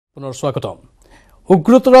পুনৰ স্বাগতম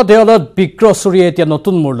উগ্ৰতৰা দেৱালত বিগ্ৰহ চুৰিয়ে এতিয়া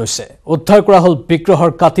নতুন মূৰ লৈছে উদ্ধাৰ কৰা হল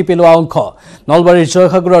বিগ্ৰহৰ কাটি পেলোৱা অংশ নলবাৰীৰ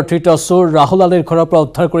জয়সাগৰৰ ধৃত চোৰ ৰাহুল আলীৰ ঘৰৰ পৰা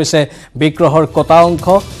উদ্ধাৰ কৰিছে বিগ্ৰহৰ কটা অংশ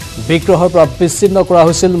বিগ্ৰহৰ পৰা বিচ্ছিন্ন কৰা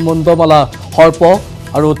হৈছিল মুণ্ডমালা সৰ্প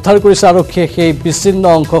আৰু উদ্ধাৰ কৰিছে আৰক্ষীয়ে সেই বিচ্ছিন্ন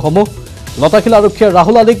অংশসমূহ লতাখিলা আৰক্ষীয়ে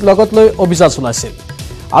ৰাহুল আলীক লগত লৈ অভিযান চলাইছিল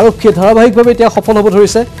আৰক্ষীয়ে ধাৰাবাহিকভাৱে এতিয়া সফল হ'ব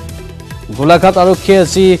ধৰিছে গোলাঘাট আৰক্ষীয়ে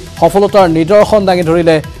যি সফলতাৰ নিদৰ্শন দাঙি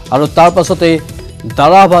ধৰিলে আৰু তাৰ পাছতে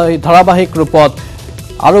ধাৰাবাহিক ৰূপত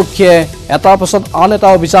আৰক্ষীয়ে এটাৰ পাছত আন এটা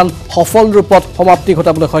অভিযান সফল ৰূপত সমাপ্তি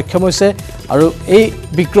ঘটাবলৈ সক্ষম হৈছে আৰু এই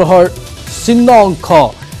বিগ্ৰহৰ চিহ্ন অংশ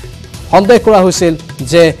সন্দেহ কৰা হৈছিল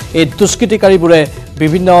যে এই দুষ্কৃতিকাৰীবোৰে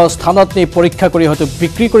বিভিন্ন স্থানত নি পৰীক্ষা কৰি হয়তো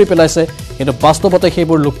বিক্ৰী কৰি পেলাইছে কিন্তু বাস্তৱতে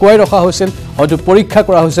সেইবোৰ লুকুৱাই ৰখা হৈছিল হয়তো পৰীক্ষা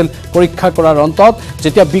কৰা হৈছিল পৰীক্ষা কৰাৰ অন্তত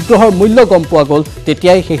যেতিয়া বিগ্ৰহৰ মূল্য গম পোৱা গ'ল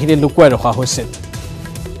তেতিয়াই সেইখিনি লুকুৱাই ৰখা হৈছিল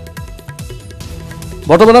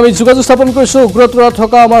বৰ্তমান আমি যোগাযোগ স্থাপন কৰিছোঁ উগ্ৰতৰাত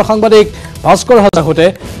থকা আমাৰ সাংবাদিক ভাস্কৰ হাজাৰ সৈতে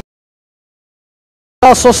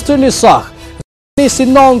স্বস্তিৰ নিশ্বাস এই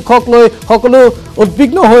চিহ্ন অংশক লৈ সকলো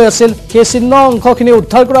উদ্বিগ্ন হৈ আছিল সেই চিহ্ন অংশখিনি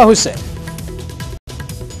উদ্ধাৰ কৰা হৈছে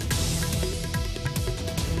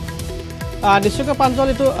নিশ্চয়কৈ প্ৰাঞ্জল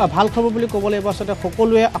এইটো ভাল খবৰ বুলি ক'ব লাগিব আচলতে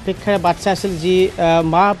সকলোৱে অপেক্ষাৰে বাট চাই আছিল যি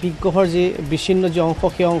মা বিগ্ৰহৰ যি বিচ্ছিন্ন যি অংশ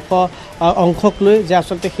সেই অংশক লৈ যে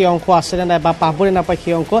আচলতে সেই অংশ আছেনে নাই বা পাবনে নাপায়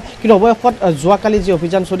সেই অংশ কিন্তু অৱশেষত যোৱাকালি যি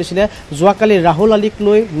অভিযান চলিছিলে যোৱাকালি ৰাহুল আলীক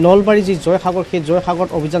লৈ নলবাৰী যি জয়সাগৰ সেই জয়সাগৰত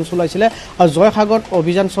অভিযান চলাইছিলে আৰু জয়সাগৰত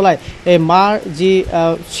অভিযান চলাই এই মাৰ যি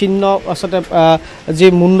চিহ্ন আচলতে যি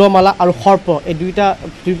মুণ্ডমালা আৰু সৰ্প এই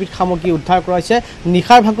দুইবিধ সামগ্ৰী উদ্ধাৰ কৰা হৈছে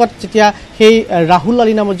নিশাৰ ভাগত যেতিয়া সেই ৰাহুল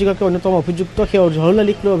আলী নামৰ যিগৰাকী অন্যতম অভিযুক্ত সেই ৰাহুল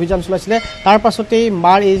আলীক লৈ অভিযান চলাইছিলে তাৰ পাছতেই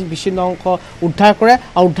মাৰ এই বিচ্ছিন্ন অংশ উদ্ধাৰ কৰে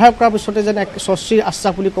আৰু উদ্ধাৰ কৰাৰ পিছতে যেন এক স্বস্তিৰ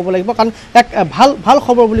আশ্বাস বুলি ক'ব লাগিব কাৰণ এক ভাল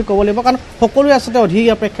খবৰ বুলি ক'ব লাগিব কাৰণ সকলোৱে আচলতে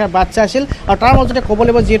অধীৰ অপেক্ষাৰ বাট চাই আছিল আৰু তাৰ মাজতে ক'ব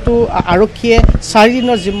লাগিব যিহেতু আৰক্ষীয়ে 4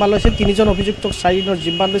 দিনৰ জিম্মা লৈছে 3জন অভিযুক্তক 4 দিনৰ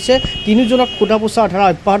জিম্মা লৈছে 3জনক সোধা পোছা ধাৰা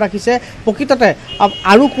অব্যাহত ৰাখিছে প্ৰকৃততে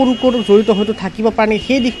আৰু কোন জড়িত হয়তো থাকিব পাৰে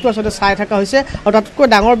সেই দিশটো আচলতে চাই থকা হৈছে আৰু তাতকৈ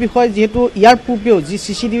ডাঙৰ বিষয় যিহেতু ইয়াৰ পূৰ্বেও যি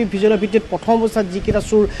CCTV ভিজুৱেলৰ ভিত্তিত প্ৰথম অৱস্থাত যিকেইটা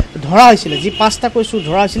চোৰ ধৰা হৈছিলে যি 5টাকৈ চোৰ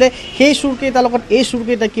ধৰা হৈছিলে সেই চোৰকেইটাৰ লগত এই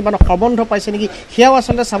চোৰকেইটা কিমান সম্বন্ধ পাইছে নেকি সেয়াও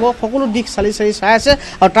আচলতে চাব সকলো দিশ চাই আছে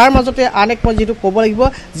আৰু তাৰ মাজতে আন এক মই যিহেতু ক'ব লাগিব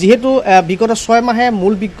যিহেতু বিগত 6 মাহে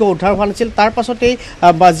মূল বিগ্ৰহ উদ্ধাৰ হোৱা নাছিল তাৰ পাছতেই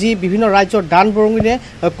যি বিভিন্ন ৰাজ্যৰ দান বৰঙণিয়ে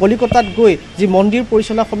কলিকতাত গৈ যি মন্দিৰ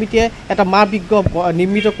পৰিচালনা সমিতিয়ে এটা মা বিগ্ৰহ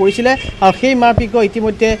নিৰ্মিত কৰিছিলে আৰু সেই মা বিগ্ৰহ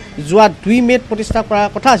ইতিমধ্যে যোৱা 2 মেত প্ৰতিষ্ঠা কৰাৰ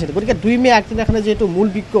কথা আছিল গতিকে 2 মে আগদিনাখনে যিহেতু মূল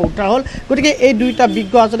বিগ্ৰহ উদ্ধাৰ হ'ল গতিকে এই দুইটা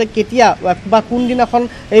বিগ্ৰহ আচলতে কেতিয়া বা কোনদিনাখন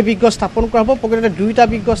এই বিগ্ৰহ স্থাপন কৰা হ'ব প্ৰকৃততে দুইটা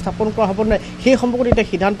বিগ্ৰহ স্থাপন কৰা হ'ব নাই সেই সম্পৰ্কত এতিয়া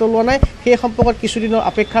সিদ্ধান্ত লোৱা নাই সেই সম্পৰ্কত কিছুদিনৰ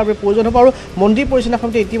অপেক্ষাৰ প্ৰয়োজন হ'ব আৰু মন্দিৰ পৰিচালনা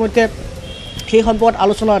সমিতিয়ে ইতিমধ্যে সেই সম্পৰ্কত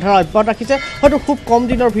আলোচনা ধাৰা অব্যাহত ৰাখিছে হয়তো খুব কম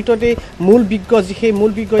দিনৰ ভিতৰতে মূল বিগ্ৰহ যি সেই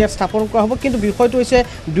মূল বিগ্ৰহ ইয়াত স্থাপন কৰা হ'ব কিন্তু বিষয়টো হৈছে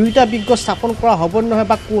দুইটা বিগ্ৰহ স্থাপন কৰা হ'ব নহয়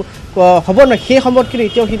বা হ'ব নহয় সেই সময়ত কিন্তু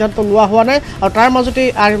এতিয়াও সিদ্ধান্ত লোৱা হোৱা নাই আৰু তাৰ মাজতে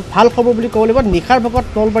ভাল খবৰ বুলি ক'ব লাগিব নিশাৰ ভাগত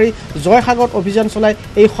নলবাৰী জয়সাগৰত অভিযান চলাই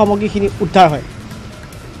এই সামগ্ৰীখিনি উদ্ধাৰ হয়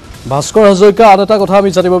ভাস্কৰ হাজৰিকা আন এটা কথা আমি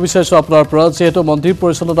জানিব বিচাৰিছোঁ আপোনাৰ পৰা যিহেতু মন্দিৰ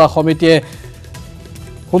পৰিচালনা সমিতিয়ে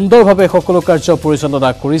সুন্দৰভাৱে সকলো কাৰ্য পৰিচালনা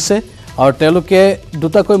কৰিছে আৰু তেওঁলোকে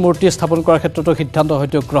দুটাকৈ মূৰ্তি স্থাপন কৰাৰ ক্ষেত্ৰতো সিদ্ধান্ত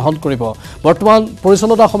হয়তো গ্ৰহণ কৰিব বৰ্তমান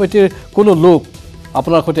পৰিচালনা সমিতিৰ কোনো লোক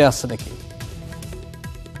আপোনাৰ সৈতে আছে নেকি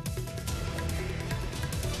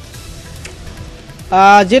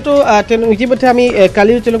যেহেতু ইতিমধ্যে আমি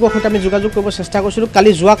কালিও তেওঁলোকৰ সৈতে আমি যোগাযোগ কৰিব চেষ্টা কৰিছিলোঁ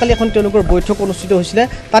যোৱাকালি এখন তেওঁলোকৰ বৈঠক অনুষ্ঠিত হৈছিলে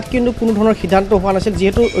তাত কিন্তু কোনো ধৰণৰ সিদ্ধান্ত হোৱা নাছিল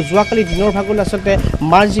যিহেতু যোৱাকালি দিনৰ ভাগলৈ আচলতে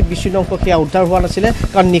মাৰ যি বিচ্ছিন্ন অংশ সেয়া উদ্ধাৰ হোৱা নাছিলে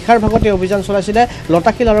কাৰণ নিশাৰ ভাগতে অভিযান চলাইছিলে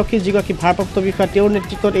লতাখিল আৰক্ষীৰ যিগৰাকী ভাৰপ্ৰাপ্ত বিষয়া তেওঁৰ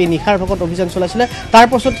নেতৃত্বত এই নিশাৰ ভাগত অভিযান চলাইছিলে তাৰ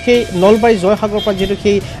পাছত সেই নলবাৰী জয়সাগৰৰ পৰা যিহেতু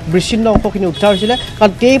সেই বিচ্ছিন্ন অংশখিনি উদ্ধাৰ হৈছিলে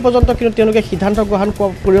কাৰণ এই পৰ্যন্ত কিন্তু তেওঁলোকে সিদ্ধান্ত গ্ৰহণ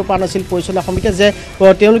কৰিব পৰা নাছিল পৰিচালনা সমিতিয়ে যে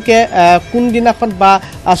তেওঁলোকে কোনদিনাখন বা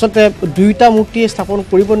আচলতে দুইটা মূৰ্তি স্থাপন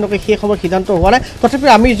কৰিব নকৰে সেই সময়ত সিদ্ধান্ত হোৱা নাই তথাপি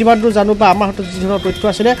আমি যিমান দূৰ জানো বা আমাৰ হাতত যি ধৰণৰ তথ্য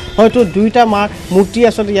আছিলে হয়তো দুইটা মাৰ মূৰ্তি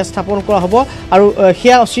আচলতে ইয়াত স্থাপন কৰা হ'ব আৰু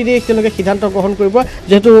সেয়া অচিৰেই তেওঁলোকে সিদ্ধান্ত গ্ৰহণ কৰিব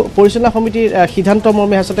যিহেতু পৰিচালনা সমিতিৰ সিদ্ধান্ত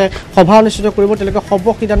মৰ্মে আচলতে সভা অনুষ্ঠিত কৰিব তেওঁলোকে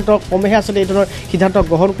সিদ্ধান্ত ক্ৰমেহে আচলতে এই ধৰণৰ সিদ্ধান্ত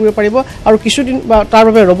গ্ৰহণ কৰিব পাৰিব আৰু কিছুদিন তাৰ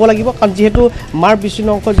বাবে ৰ'ব লাগিব কাৰণ যিহেতু মাৰ বিচ্ছিন্ন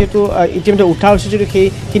অংশ যিহেতু ইতিমধ্যে উদ্ধাৰ হৈছে যদিও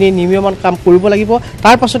সেইখিনি নিৰ্মীয়মান কাম কৰিব লাগিব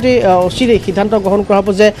তাৰ পাছতেই অচিৰেই সিদ্ধান্ত গ্ৰহণ কৰা হ'ব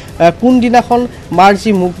যে কোনদিনাখন মাৰ যি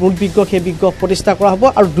মূল বিগ্ৰহ সেই বিগ্ৰহ প্ৰতিষ্ঠা কৰা হ'ব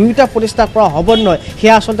আৰু দুইটা প্ৰতিষ্ঠা কৰা হ'ব নহয়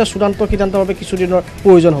সেয়া আচলতে চূড়ান্ত সিদ্ধান্তৰ বাবে কিছুদিনৰ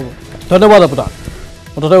প্ৰয়োজন হ'ব ধন্যবাদ আপোনাক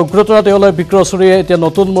মুঠতে উগ্ৰতৰা দেৱালয় বিগ্ৰহ চুৰিয়ে এতিয়া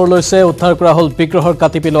নতুন মূৰ লৈছে উদ্ধাৰ কৰা হ'ল বিগ্ৰহৰ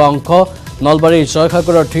কাটি পেলোৱা অংশ নলবাৰীৰ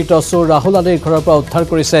জয়সাগৰৰ ধৃত চোৰ ৰাহুল আলীৰ ঘৰৰ পৰা উদ্ধাৰ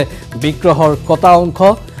কৰিছে বিগ্ৰহৰ কটা অংশ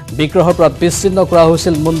বিগ্ৰহৰ পৰা বিচ্ছিন্ন কৰা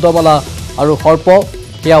হৈছিল মুণ্ডমালা আৰু সৰ্প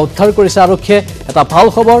সেয়া উদ্ধাৰ কৰিছে আৰক্ষীয়ে এটা ভাল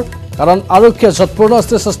খবৰ কাৰণ আৰক্ষীয়ে যৎপূৰ্ণ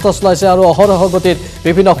চেষ্টা চলাইছে আৰু অহৰহ গতিত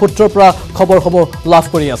বিভিন্ন সূত্ৰৰ পৰা খবৰসমূহ লাভ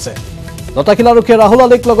কৰি আছে। লতাশিল আৰক্ষীয়ে ৰাহুল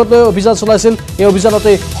আলীক লগত লৈ অভিযান চলাইছিল। এই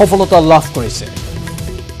অভিযানতে সফলতা লাভ কৰিছে।